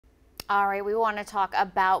All right, we want to talk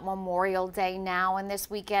about Memorial Day now, and this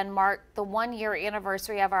weekend marked the one-year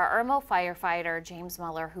anniversary of our Irmo firefighter, James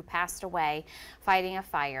Muller, who passed away fighting a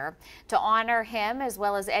fire. To honor him, as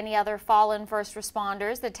well as any other fallen first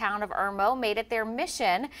responders, the town of Irmo made it their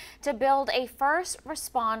mission to build a first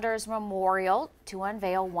responders memorial to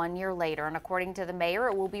unveil 1 year later. And according to the mayor,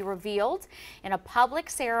 it will be revealed in a public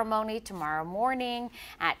ceremony tomorrow morning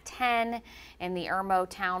at 10 in the Irmo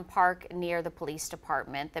Town Park near the police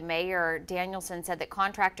department. The mayor Danielson said that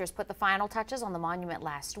contractors put the final touches on the monument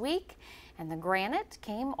last week, and the granite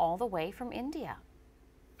came all the way from India.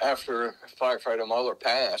 After firefighter Muller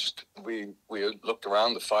passed, we looked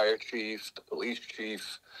around, the fire chief, the police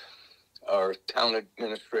chief, our town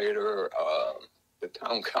administrator, the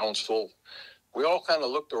town council. We all kind of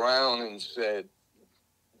looked around and said,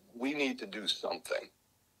 we need to do something.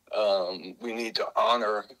 We need to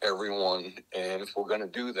honor everyone, and if we're going to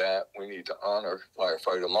do that, we need to honor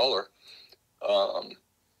firefighter Muller,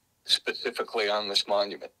 specifically on this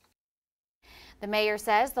monument. The mayor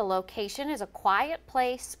says the location is a quiet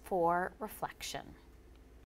place for reflection.